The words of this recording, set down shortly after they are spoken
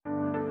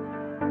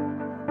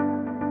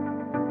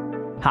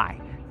Hi,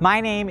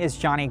 my name is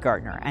Johnny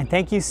Gardner, and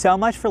thank you so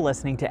much for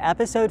listening to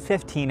episode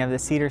 15 of the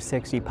Cedar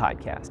 60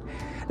 podcast.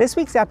 This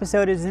week's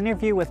episode is an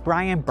interview with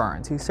Brian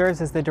Burns, who serves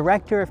as the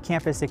Director of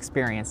Campus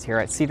Experience here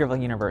at Cedarville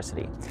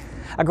University.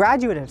 A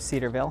graduate of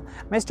Cedarville,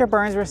 Mr.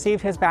 Burns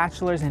received his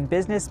bachelor's in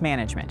business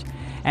management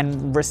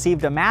and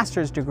received a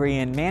master's degree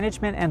in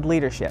management and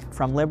leadership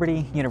from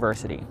Liberty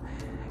University.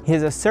 He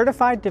is a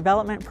certified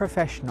development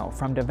professional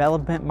from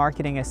Development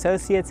Marketing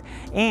Associates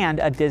and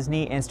a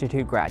Disney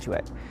Institute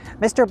graduate.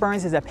 Mr.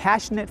 Burns is a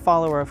passionate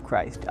follower of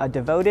Christ, a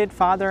devoted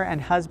father and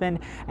husband,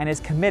 and is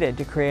committed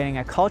to creating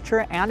a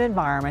culture and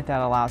environment that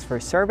allows for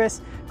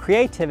service,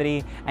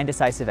 creativity, and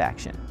decisive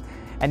action.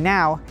 And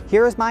now,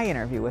 here is my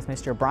interview with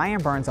Mr.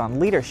 Brian Burns on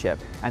leadership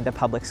and the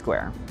public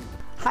square.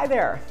 Hi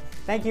there.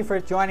 Thank you for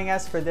joining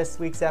us for this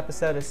week's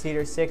episode of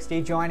Cedar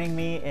 60. Joining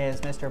me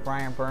is Mr.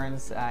 Brian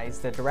Burns. He's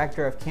the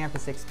Director of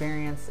Campus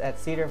Experience at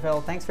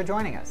Cedarville. Thanks for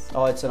joining us.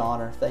 Oh, it's an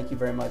honor. Thank you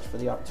very much for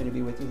the opportunity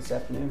to be with you this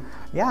afternoon.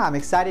 Yeah, I'm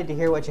excited to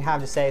hear what you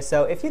have to say.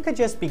 So if you could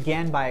just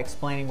begin by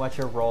explaining what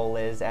your role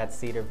is at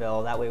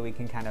Cedarville, that way we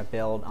can kind of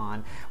build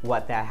on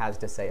what that has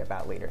to say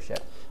about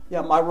leadership.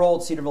 Yeah, my role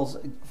at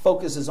Cedarville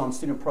focuses on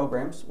student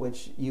programs,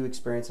 which you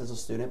experience as a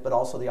student, but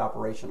also the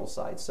operational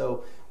side.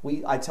 So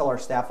I tell our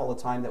staff all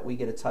the time that we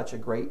get to touch a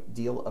great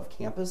deal of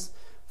campus,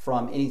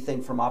 from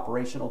anything from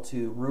operational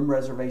to room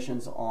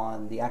reservations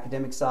on the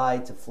academic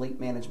side, to fleet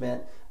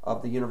management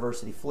of the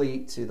university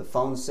fleet, to the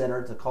phone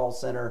center, to call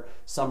center,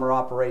 summer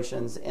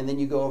operations, and then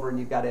you go over and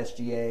you've got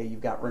SGA, you've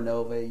got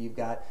Renova, you've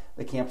got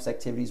the Campus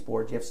Activities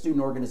Board, you have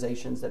student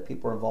organizations that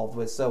people are involved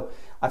with. So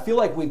I feel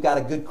like we've got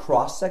a good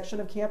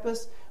cross-section of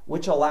campus,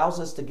 which allows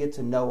us to get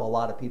to know a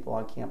lot of people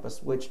on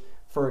campus, which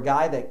for a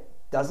guy that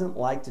doesn't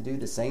like to do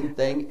the same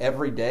thing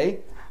every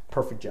day,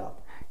 perfect job.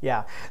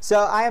 Yeah. So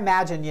I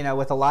imagine,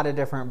 with a lot of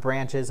different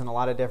branches and a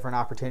lot of different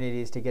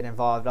opportunities to get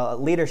involved,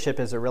 leadership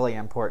is a really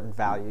important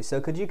value.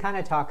 So could you kind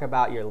of talk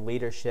about your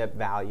leadership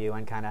value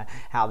and kind of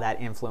how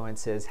that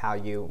influences how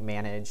you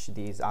manage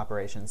these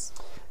operations?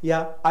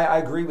 Yeah, I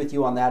agree with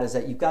you on that, is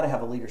that you've got to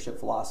have a leadership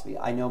philosophy.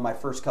 I know my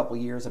first couple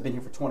of years, I've been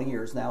here for 20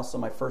 years now, so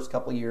my first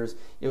couple of years,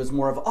 it was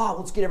more of,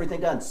 let's get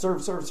everything done,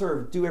 serve,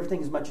 do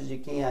everything as much as you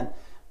can.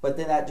 But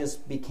then that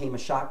just became a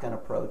shotgun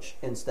approach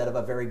instead of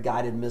a very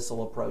guided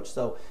missile approach.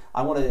 So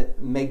I want to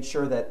make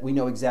sure that we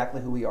know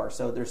exactly who we are.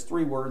 So there's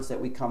 3 words that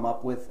we come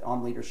up with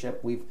on leadership.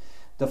 We've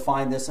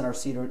defined this in our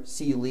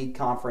CU Lead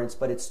Conference,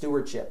 but it's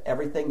stewardship.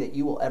 Everything that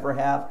you will ever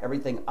have,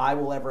 everything I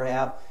will ever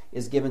have,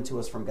 is given to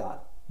us from God.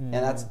 Mm-hmm.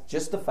 And that's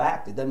just a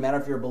fact. It doesn't matter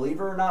if you're a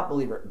believer or not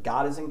believer.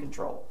 God is in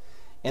control.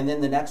 And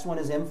then the next one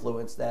is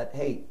influence, that,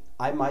 hey,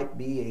 I might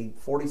be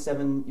a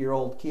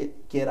 47-year-old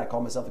kid, I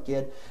call myself a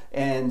kid,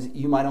 and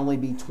you might only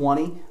be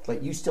 20,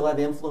 but you still have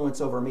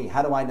influence over me.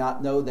 How do I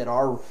not know that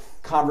our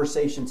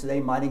conversation today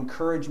might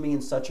encourage me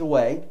in such a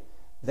way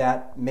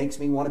that makes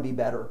me want to be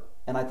better?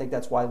 And I think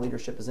that's why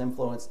leadership is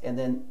influence. And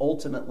then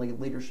ultimately,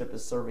 leadership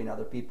is serving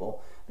other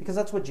people, because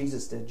that's what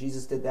Jesus did.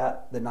 Jesus did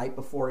that the night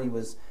before he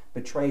was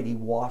betrayed. He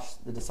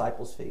washed the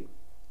disciples' feet.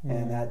 Mm-hmm.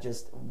 And that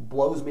just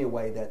blows me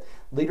away, that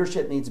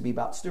leadership needs to be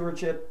about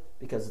stewardship,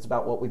 because it's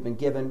about what we've been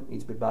given. It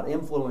needs to be about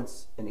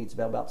influence. It needs to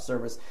be about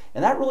service.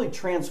 And that really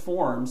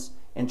transforms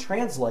and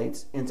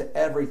translates into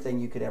everything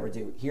you could ever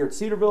do. Here at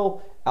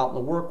Cedarville, out in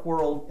the work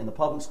world, in the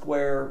public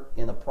square,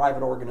 in the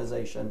private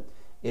organization,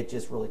 it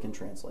just really can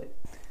translate.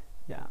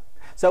 Yeah.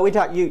 So we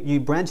talked. You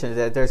mentioned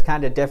that there's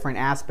kind of different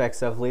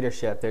aspects of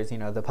leadership. There's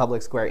the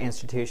public square,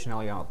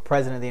 institutional,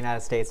 President of the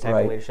United States type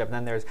of leadership. And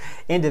then there's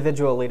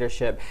individual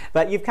leadership.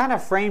 But you've kind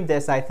of framed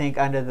this, I think,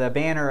 under the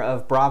banner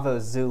of Bravo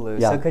Zulu.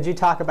 Yeah. So could you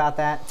talk about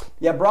that?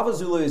 Yeah, Bravo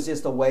Zulu is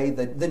just a way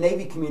that the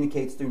Navy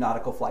communicates through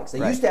nautical flags. They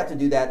used to have to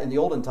do that in the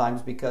olden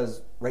times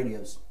because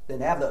radios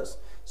didn't have those.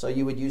 So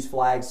you would use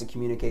flags to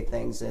communicate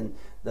things, and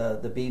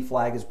the B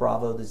flag is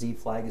Bravo, the Z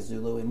flag is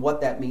Zulu, and what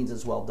that means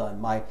is well done.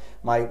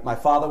 My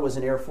father was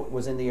in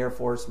the Air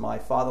Force. My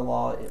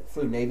father-in-law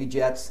flew Navy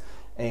jets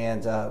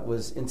and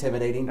was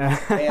intimidating.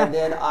 And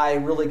then I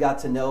really got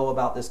to know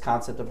about this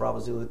concept of Bravo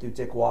Zulu through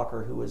Dick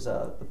Walker, who was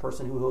the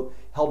person who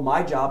held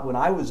my job when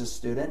I was a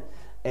student,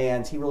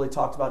 and he really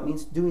talked about it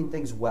means doing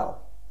things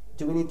well,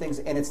 doing things,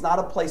 and it's not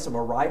a place of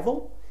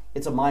arrival.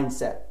 It's a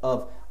mindset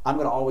of, I'm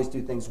going to always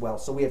do things well.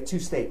 So we have 2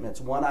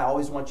 statements. One, I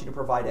always want you to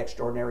provide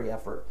extraordinary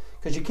effort,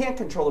 because you can't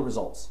control the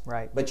results,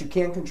 but you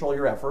can control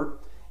your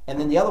effort. And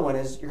then the other one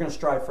is, you're going to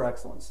strive for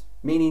excellence,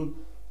 meaning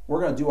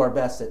we're going to do our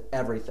best at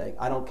everything.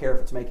 I don't care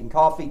if it's making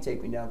coffee,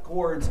 taping down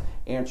cords,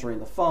 answering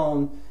the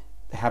phone,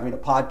 having a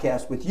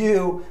podcast with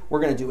you. We're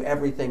going to do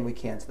everything we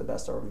can to the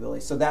best of our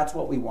ability. So that's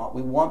what we want.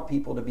 We want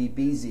people to be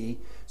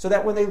busy so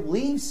that when they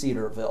leave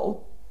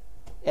Cedarville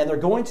and they're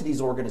going to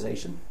these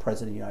organizations,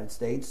 President of the United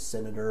States,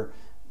 Senator,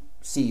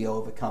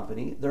 CEO of a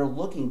company, they're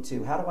looking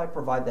to, how do I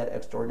provide that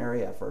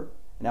extraordinary effort?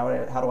 And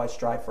how do I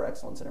strive for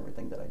excellence in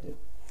everything that I do?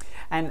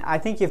 And I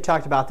think you've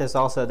talked about this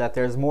also, that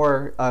there's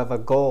more of a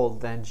goal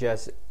than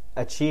just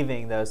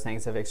achieving those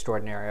things of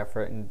extraordinary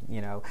effort and,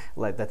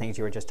 like the things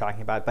you were just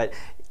talking about. But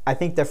I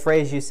think the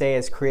phrase you say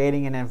is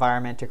creating an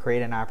environment to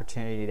create an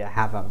opportunity to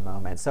have a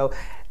moment. So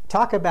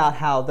Talk about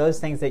how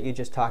those things that you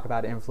just talked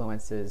about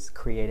influences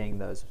creating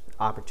those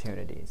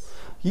opportunities.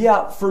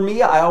 Yeah, for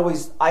me, I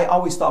always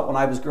thought when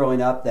I was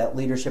growing up that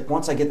leadership,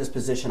 once I get this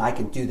position, I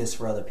can do this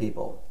for other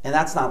people. And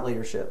that's not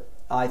leadership.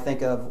 I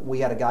think we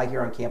had a guy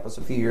here on campus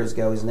a few years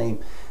ago. His name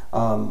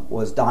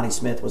was Donnie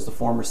Smith, was the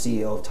former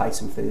CEO of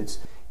Tyson Foods.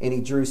 And he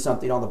drew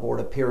something on the board,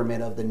 a pyramid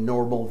of the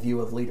normal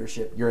view of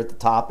leadership. You're at the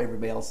top,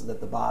 everybody else is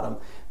at the bottom.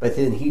 But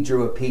then he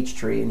drew a peach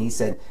tree and he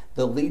said,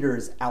 the leader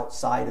is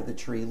outside of the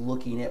tree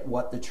looking at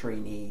what the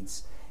tree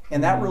needs.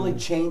 And that really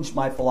changed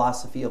my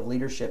philosophy of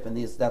leadership. And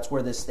that's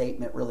where this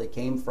statement really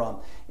came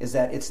from, is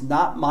that it's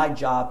not my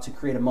job to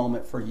create a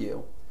moment for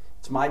you.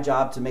 It's my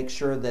job to make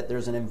sure that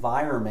there's an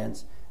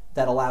environment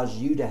that allows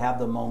you to have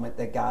the moment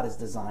that God has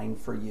designed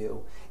for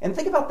you. And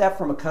think about that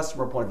from a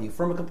customer point of view,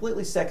 from a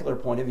completely secular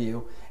point of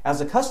view.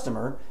 As a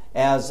customer,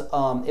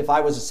 if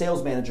I was a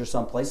sales manager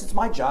someplace, it's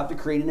my job to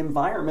create an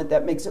environment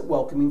that makes it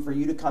welcoming for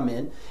you to come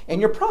in. And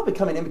you're probably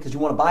coming in because you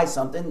want to buy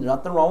something. There's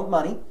nothing wrong with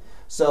money.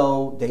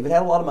 So David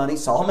had a lot of money,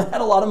 Solomon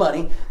had a lot of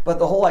money, but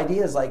the whole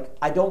idea is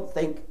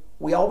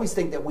we always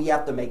think that we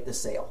have to make the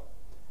sale.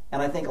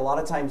 And I think a lot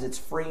of times it's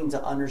freeing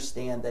to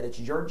understand that it's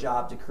your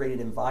job to create an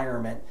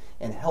environment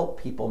and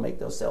help people make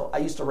those sales. I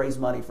used to raise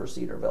money for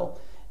Cedarville.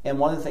 And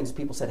one of the things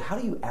people said, how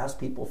do you ask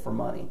people for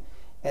money?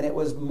 And it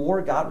was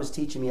more, God was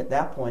teaching me at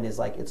that point, is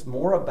it's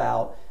more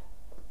about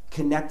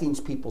connecting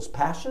people's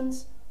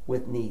passions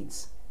with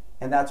needs.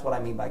 And that's what I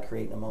mean by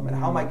creating a moment.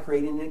 How am I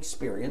creating an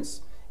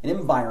experience, an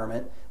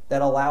environment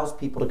that allows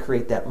people to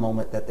create that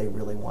moment that they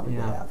really wanted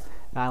to have?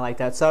 I like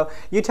that. So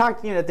you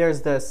talked,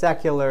 there's the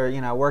secular,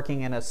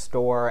 working in a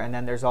store, and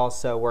then there's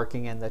also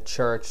working in the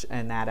church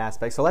in that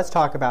aspect. So let's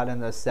talk about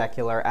in the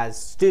secular,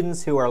 as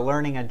students who are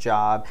learning a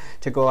job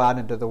to go out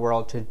into the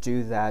world to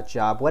do that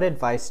job. What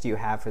advice do you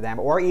have for them,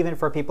 or even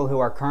for people who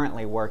are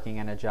currently working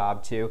in a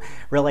job, to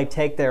really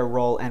take their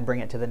role and bring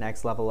it to the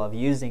next level of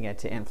using it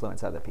to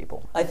influence other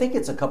people? I think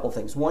it's a couple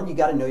things. One, you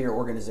got to know your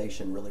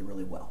organization really,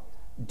 really well.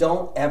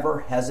 Don't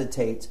ever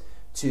hesitate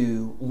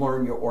to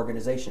learn your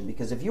organization,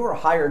 because if you are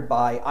hired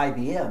by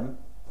IBM,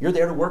 you're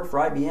there to work for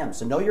IBM.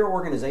 So know your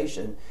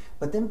organization,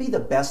 but then be the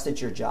best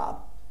at your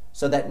job,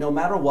 so that no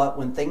matter what,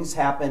 when things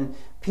happen,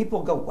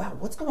 people go, wow,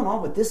 what's going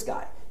on with this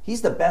guy?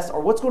 He's the best.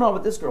 Or what's going on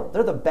with this girl?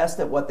 They're the best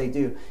at what they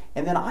do.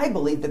 And then I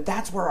believe that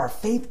that's where our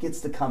faith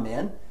gets to come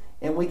in.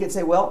 And we could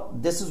say, well,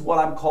 this is what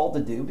I'm called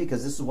to do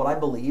because this is what I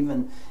believe.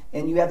 And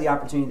you have the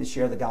opportunity to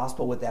share the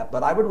gospel with that.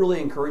 But I would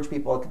really encourage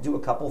people to do a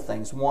couple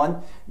things.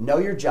 One, know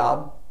your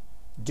job.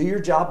 Do your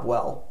job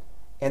well,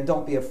 and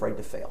don't be afraid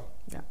to fail.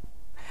 Yeah.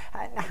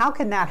 How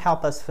can that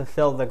help us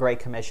fulfill the Great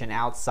Commission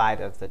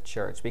outside of the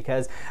church?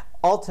 Because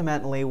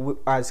ultimately,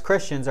 as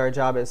Christians, our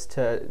job is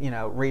to,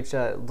 reach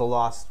the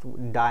lost,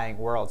 dying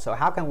world. So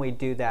how can we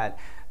do that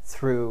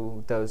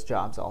through those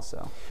jobs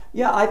also?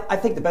 Yeah, I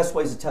think the best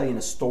way is to tell you in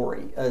a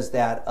story is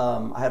that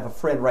I have a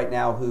friend right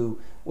now who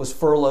was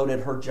furloughed at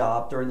her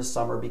job during the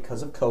summer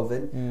because of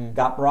COVID,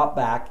 got brought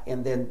back,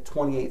 and then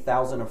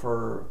 28,000 of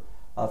her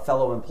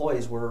fellow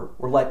employees were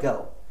let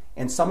go.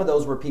 And some of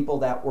those were people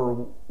that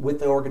were with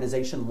the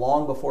organization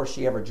long before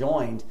she ever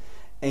joined,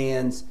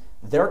 and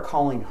they're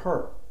calling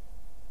her.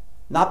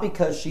 Not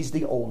because she's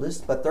the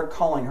oldest, but they're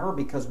calling her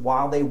because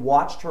while they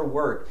watched her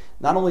work,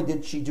 not only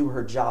did she do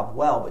her job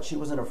well, but she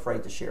wasn't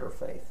afraid to share her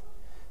faith.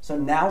 So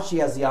now she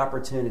has the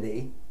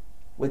opportunity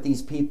with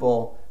these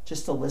people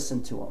just to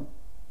listen to them,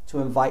 to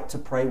invite to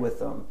pray with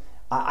them.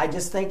 I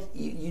just think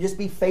you just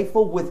be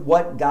faithful with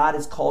what God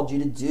has called you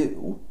to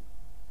do,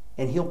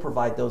 and He'll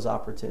provide those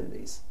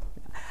opportunities.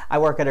 I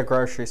work at a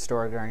grocery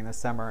store during the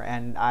summer,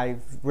 and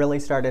I've really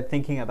started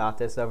thinking about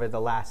this over the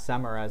last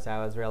summer as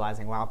I was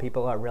realizing, wow,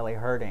 people are really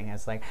hurting.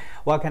 It's like,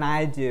 what can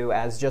I do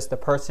as just a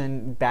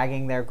person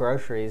bagging their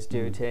groceries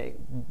to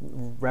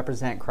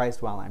represent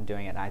Christ while I'm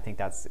doing it? And I think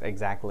that's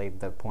exactly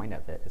the point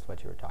of it, is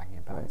what you were talking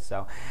about. Right.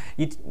 So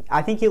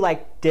I think you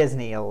like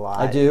Disney a lot.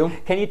 I do.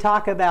 Can you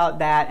talk about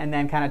that and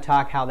then kind of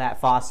talk how that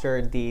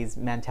fostered these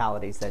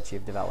mentalities that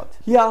you've developed?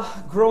 Yeah,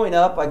 growing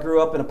up, I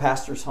grew up in a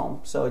pastor's home,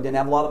 so I didn't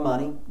have a lot of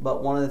money,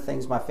 but one of the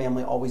things my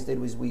family always did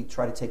was we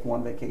try to take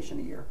one vacation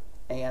a year.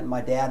 And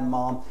my dad and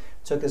mom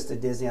took us to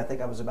Disney. I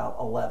think I was about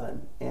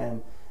 11.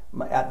 And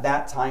at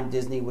that time,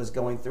 Disney was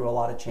going through a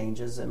lot of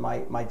changes. And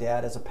my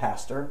dad, as a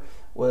pastor,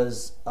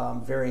 was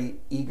very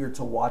eager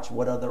to watch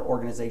what other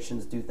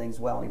organizations do things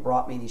well. And he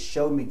brought me and he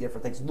showed me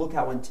different things. Look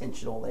how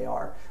intentional they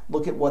are.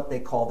 Look at what they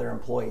call their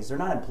employees. They're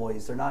not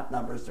employees. They're not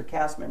numbers. They're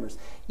cast members.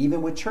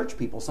 Even with church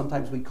people,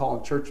 sometimes we call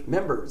them church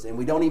members, and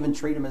we don't even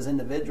treat them as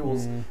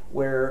individuals,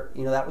 where,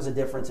 that was a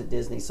difference at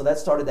Disney. So that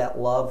started that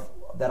love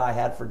that I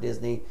had for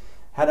Disney.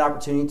 Had an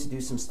opportunity to do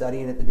some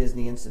studying at the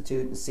Disney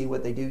Institute and see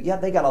what they do. Yeah,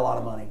 they got a lot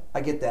of money.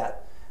 I get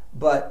that.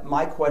 But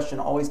my question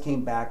always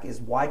came back is,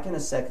 why can a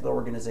secular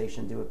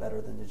organization do it better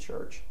than the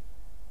church?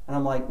 And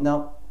I'm like,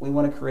 no, we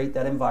want to create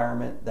that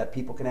environment that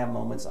people can have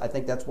moments. I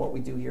think that's what we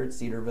do here at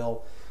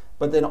Cedarville.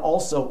 But then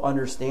also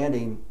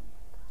understanding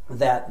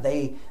that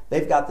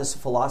they've got this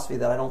philosophy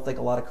that I don't think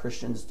a lot of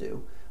Christians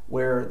do,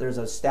 where there's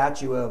a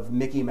statue of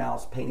Mickey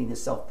Mouse painting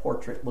his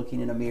self-portrait,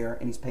 looking in a mirror,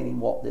 and he's painting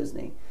Walt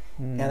Disney.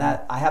 And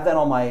I have that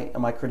on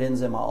my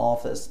credenza in my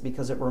office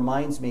because it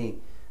reminds me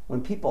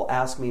when people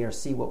ask me or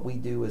see what we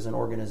do as an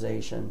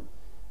organization,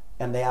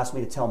 and they ask me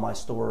to tell my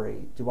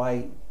story, do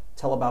I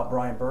tell about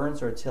Brian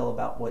Burns or tell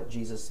about what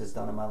Jesus has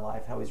done in my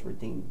life, how he's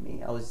redeemed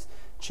me, how he's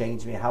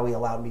changed me, how he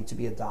allowed me to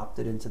be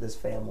adopted into this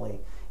family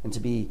and to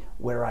be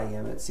where I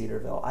am at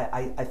Cedarville?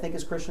 I think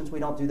as Christians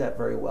we don't do that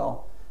very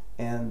well.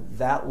 And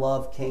that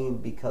love came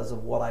because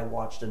of what I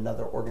watched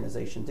another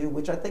organization do,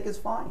 which I think is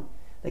fine.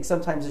 I think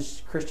sometimes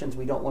as Christians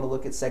we don't want to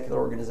look at secular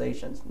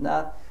organizations.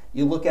 Nah,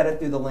 you look at it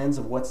through the lens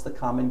of what's the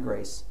common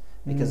grace,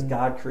 because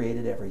God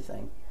created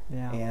everything.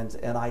 Yeah.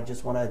 And I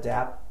just want to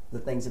adapt the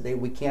things that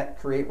we can't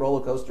create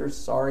roller coasters,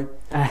 sorry,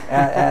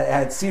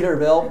 at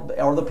Cedarville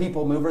or the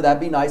People Mover. That'd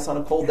be nice on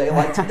a cold day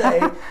like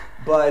today.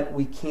 But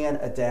we can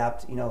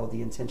adapt, the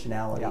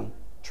intentionality,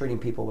 treating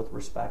people with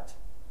respect.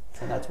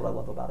 And that's what I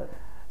love about it.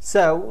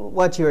 So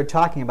what you were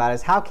talking about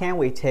is how can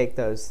we take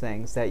those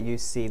things that you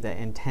see, the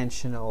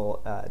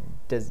intentional,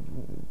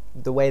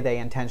 the way they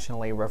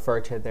intentionally refer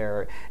to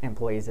their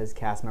employees as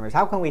cast members,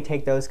 how can we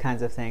take those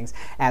kinds of things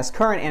as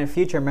current and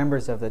future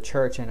members of the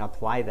church and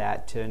apply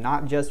that to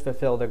not just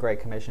fulfill the Great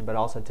Commission, but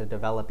also to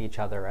develop each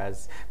other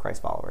as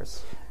Christ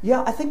followers?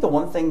 Yeah, I think the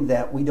one thing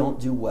that we don't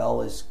do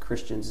well as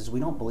Christians is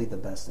we don't believe the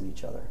best in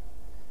each other.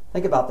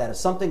 Think about that. If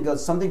something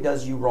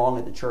does you wrong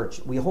at the church,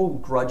 we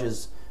hold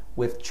grudges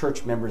with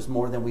church members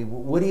more than we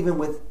would even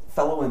with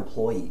fellow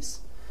employees.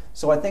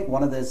 So I think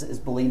one of this is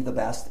believe the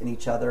best in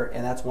each other,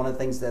 and that's one of the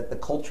things that the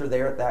culture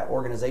there at that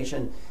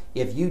organization,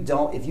 if you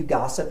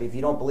gossip, if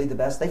you don't believe the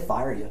best, they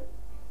fire you.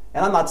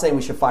 And I'm not saying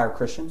we should fire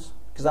Christians,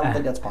 because I don't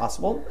think that's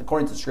possible,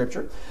 according to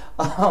Scripture.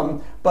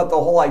 But the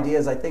whole idea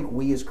is I think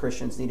we as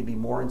Christians need to be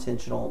more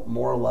intentional,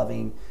 more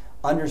loving,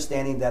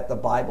 understanding that the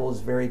Bible is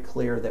very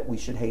clear that we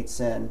should hate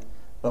sin,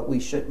 but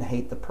we shouldn't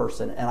hate the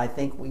person. And I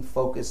think we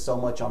focus so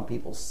much on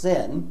people's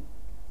sin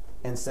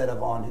instead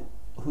of on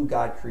who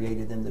God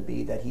created them to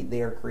be, that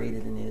they are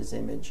created in His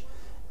image.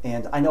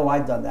 And I know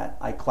I've done that.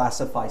 I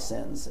classify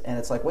sins. And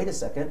it's like, wait a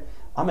second,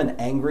 I'm an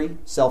angry,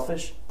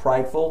 selfish,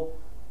 prideful,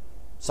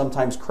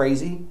 sometimes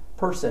crazy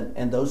person.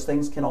 And those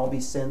things can all be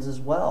sins as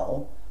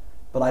well.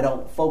 But I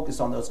don't focus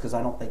on those because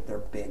I don't think they're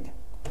big.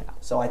 Yeah.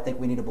 So I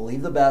think we need to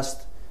believe the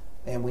best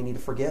and we need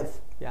to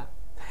forgive. Yeah.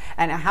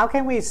 And how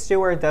can we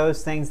steward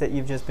those things that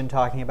you've just been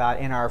talking about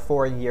in our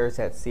 4 years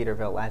at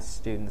Cedarville as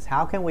students?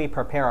 How can we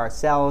prepare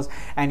ourselves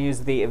and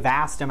use the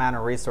vast amount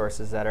of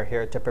resources that are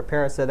here to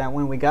prepare us so that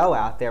when we go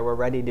out there, we're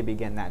ready to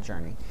begin that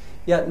journey?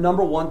 Yeah,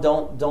 number one,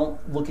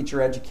 don't look at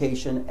your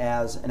education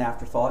as an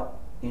afterthought.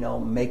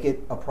 Make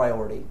it a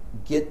priority.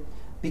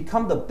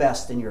 Become the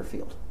best in your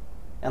field.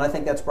 And I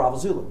think that's Bravo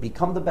Zulu.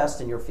 Become the best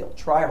in your field.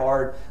 Try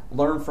hard,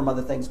 learn from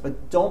other things,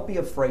 but don't be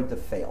afraid to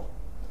fail.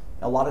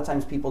 A lot of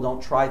times people don't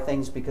try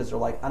things because they're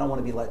like, I don't want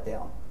to be let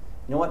down.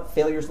 You know what?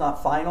 Failure's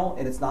not final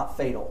and it's not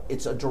fatal.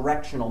 It's a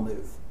directional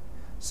move.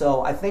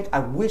 So I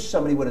wish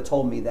somebody would have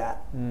told me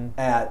that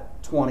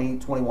at 20,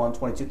 21,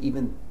 22,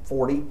 even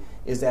 40,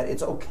 is that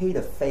it's okay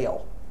to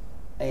fail.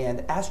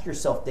 And ask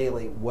yourself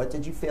daily, what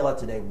did you fail at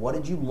today? What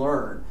did you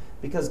learn?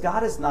 Because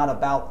God is not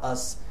about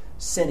us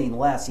sinning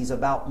less. He's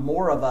about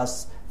more of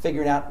us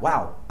figuring out,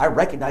 wow, I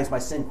recognize my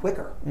sin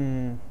quicker.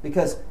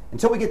 Because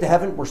until we get to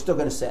heaven, we're still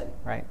going to sin.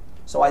 Right.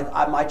 So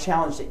my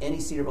challenge to any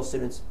Cedarville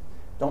students,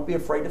 don't be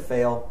afraid to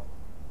fail.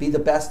 Be the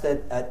best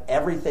at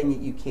everything that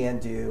you can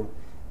do.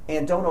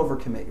 And don't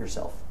overcommit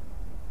yourself.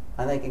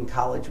 I think in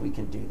college we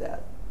can do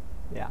that.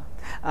 Yeah.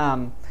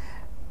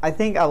 I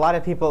think a lot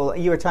of people,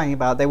 you were talking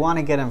about, they want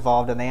to get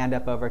involved and they end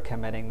up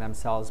overcommitting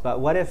themselves.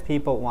 But what if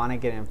people want to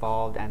get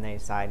involved and they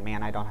decide,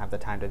 man, I don't have the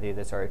time to do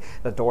this, or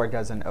the door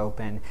doesn't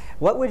open?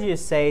 What would you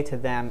say to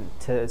them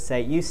to say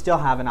you still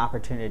have an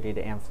opportunity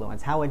to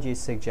influence? How would you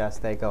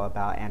suggest they go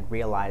about and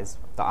realize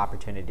the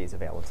opportunities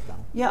available to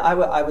them? Yeah,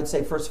 I would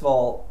say, first of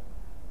all,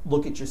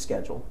 look at your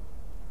schedule.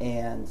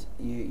 And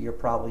you're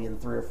probably in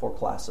 3 or 4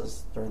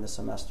 classes during the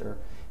semester.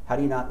 How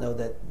do you not know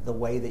that the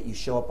way that you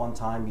show up on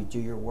time, you do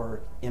your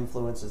work,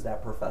 influences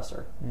that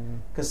professor?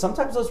 Because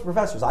sometimes those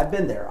professors, I've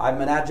been there.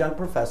 I'm an adjunct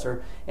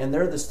professor, and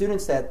they're the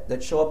students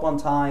that show up on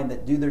time,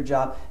 that do their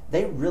job.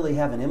 They really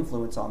have an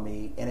influence on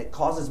me, and it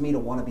causes me to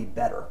want to be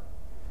better.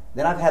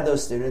 Then I've had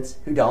those students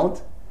who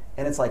don't,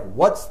 and it's like,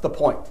 what's the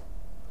point?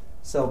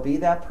 So be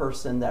that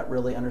person that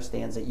really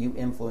understands that you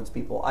influence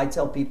people. I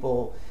tell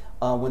people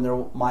when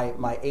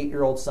my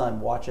 8-year-old son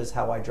watches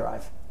how I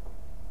drive,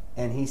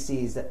 and he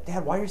sees that,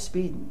 Dad, why are you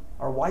speeding?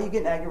 Or why are you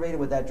getting aggravated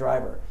with that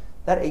driver?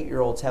 That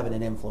 8-year-old's having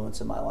an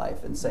influence in my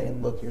life and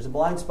saying, look, here's a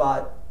blind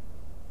spot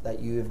that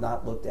you have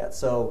not looked at.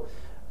 So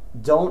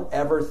don't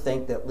ever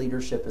think that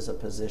leadership is a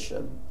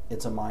position.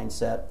 It's a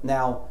mindset.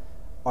 Now,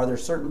 are there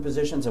certain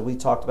positions that we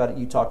talked about,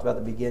 you talked about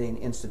at the beginning,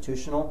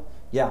 institutional?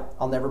 Yeah,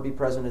 I'll never be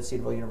president at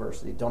Cedarville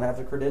University. Don't have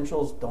the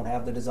credentials, don't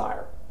have the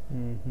desire.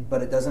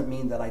 But it doesn't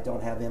mean that I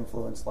don't have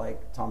influence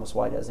like Thomas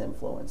White has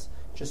influence.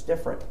 Just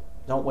different.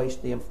 Don't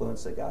waste the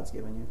influence that God's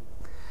given you.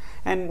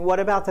 And what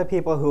about the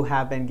people who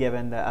have been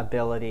given the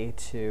ability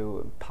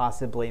to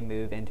possibly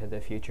move into the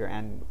future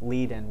and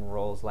lead in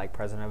roles like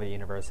president of a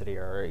university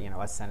or,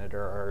 a senator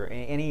or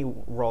any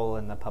role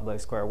in the public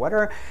square? What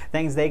are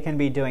things they can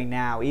be doing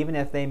now, even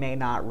if they may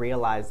not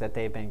realize that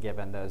they've been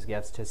given those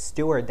gifts, to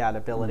steward that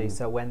ability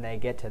so when they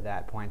get to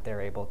that point,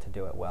 they're able to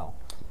do it well?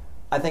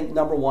 I think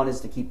number one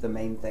is to keep the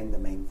main thing the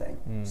main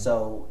thing.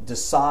 So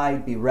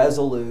decide, be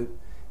resolute,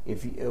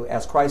 if you,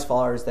 as Christ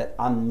followers, that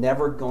I'm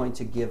never going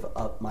to give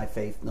up my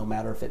faith, no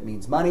matter if it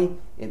means money,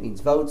 it means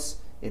votes,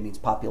 it means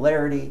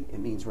popularity, it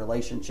means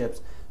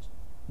relationships.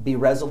 Be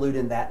resolute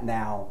in that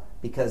now,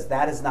 because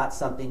that is not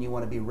something you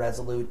want to be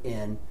resolute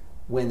in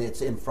when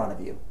it's in front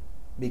of you,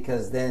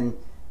 because then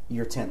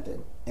you're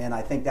tempted. And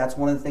I think that's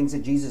one of the things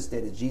that Jesus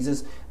did. Is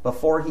Jesus,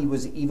 before he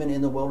was even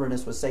in the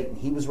wilderness with Satan,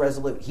 he was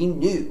resolute. He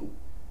knew,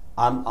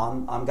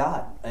 I'm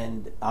God,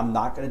 and I'm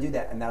not going to do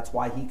that. And that's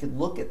why he could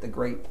look at the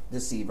great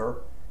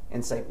deceiver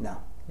and say,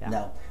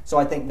 no. So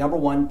I think, number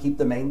one, keep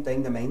the main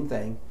thing the main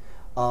thing.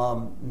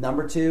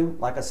 Number two,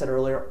 like I said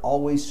earlier,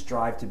 always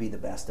strive to be the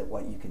best at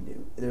what you can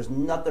do. There's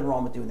nothing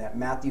wrong with doing that.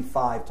 Matthew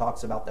 5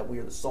 talks about that we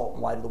are the salt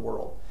and light of the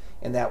world,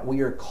 and that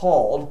we are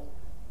called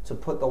to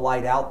put the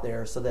light out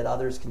there so that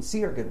others can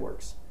see our good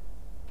works.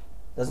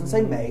 It doesn't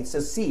say may, it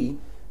says see,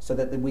 so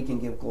that we can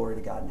give glory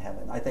to God in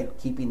heaven. I think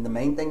keeping the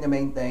main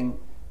thing,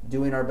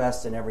 doing our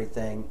best in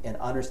everything, and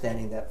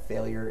understanding that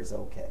failure is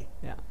okay.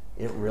 Yeah.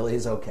 It really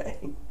is okay.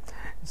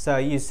 So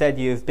you said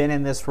you've been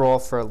in this role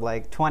for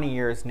like 20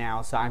 years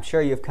now, so I'm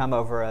sure you've come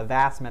over a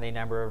vast many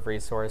number of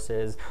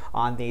resources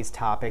on these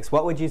topics.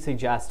 What would you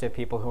suggest to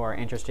people who are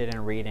interested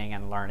in reading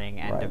and learning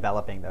and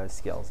developing those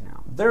skills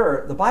now?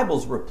 The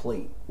Bible's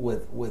replete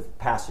with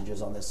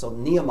passages on this. So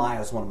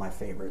Nehemiah is one of my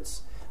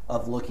favorites,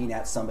 of looking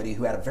at somebody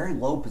who had a very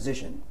low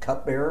position,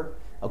 cupbearer.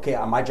 Okay,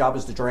 my job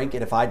is to drink,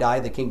 and if I die,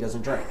 the king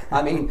doesn't drink.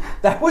 I mean,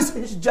 that was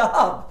his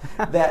job.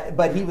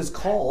 But he was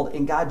called,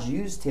 and God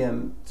used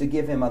him to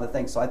give him other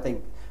things. So I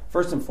think,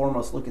 first and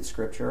foremost, look at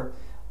Scripture.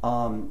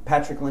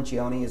 Patrick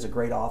Lencioni is a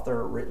great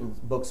author, written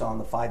books on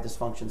the 5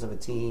 dysfunctions of a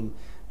team.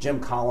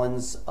 Jim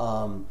Collins,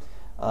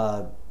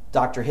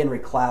 Dr. Henry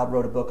Cloud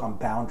wrote a book on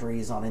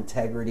boundaries, on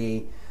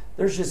integrity.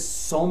 There's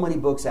just so many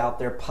books out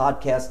there,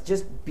 podcasts.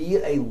 Just be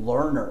a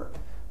learner.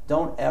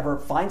 Don't ever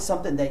find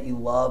something that you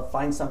love,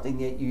 find something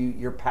that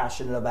you're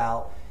passionate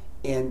about,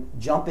 and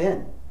jump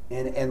in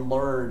and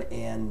learn.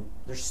 And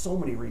there's so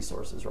many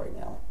resources right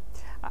now.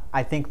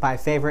 I think my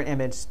favorite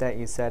image that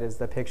you said is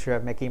the picture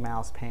of Mickey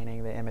Mouse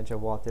painting the image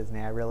of Walt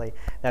Disney.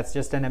 That's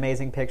just an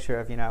amazing picture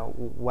of,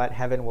 what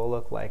heaven will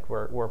look like.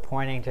 We're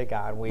pointing to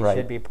God. We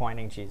should be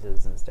pointing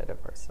Jesus instead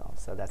of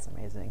ourselves. So that's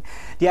amazing.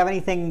 Do you have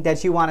anything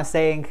that you want to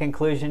say in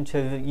conclusion to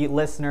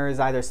listeners,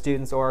 either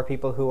students or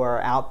people who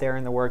are out there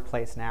in the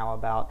workplace now,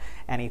 about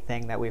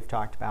anything that we've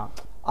talked about?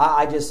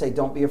 I just say,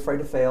 don't be afraid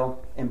to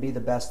fail and be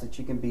the best that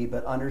you can be,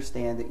 but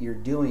understand that you're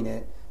doing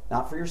it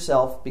not for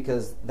yourself,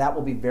 because that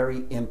will be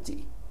very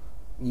empty.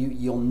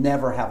 You'll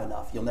never have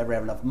enough. You'll never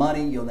have enough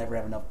money. You'll never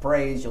have enough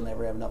praise. You'll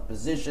never have enough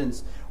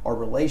positions or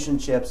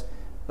relationships.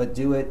 But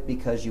do it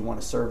because you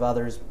want to serve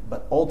others,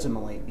 but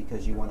ultimately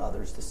because you want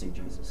others to see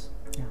Jesus.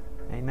 Yeah.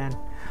 Amen.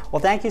 Well,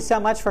 thank you so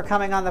much for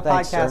coming on the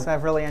podcast. Sir.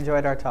 I've really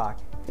enjoyed our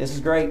talk. This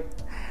is great.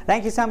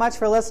 Thank you so much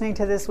for listening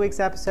to this week's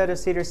episode of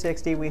Cedar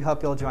 60. We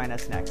hope you'll join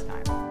us next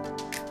time.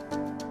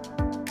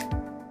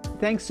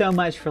 Thanks so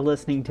much for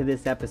listening to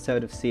this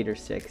episode of Cedar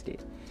 60.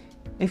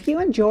 If you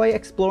enjoy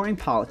exploring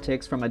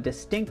politics from a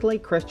distinctly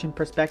Christian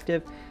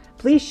perspective,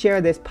 please share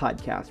this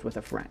podcast with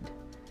a friend.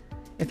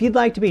 If you'd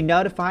like to be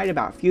notified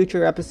about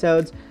future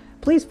episodes,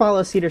 please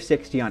follow Cedar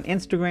 60 on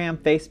Instagram,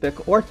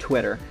 Facebook, or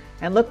Twitter,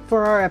 and look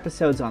for our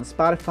episodes on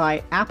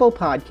Spotify, Apple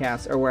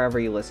Podcasts, or wherever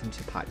you listen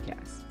to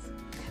podcasts.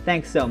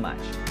 Thanks so much.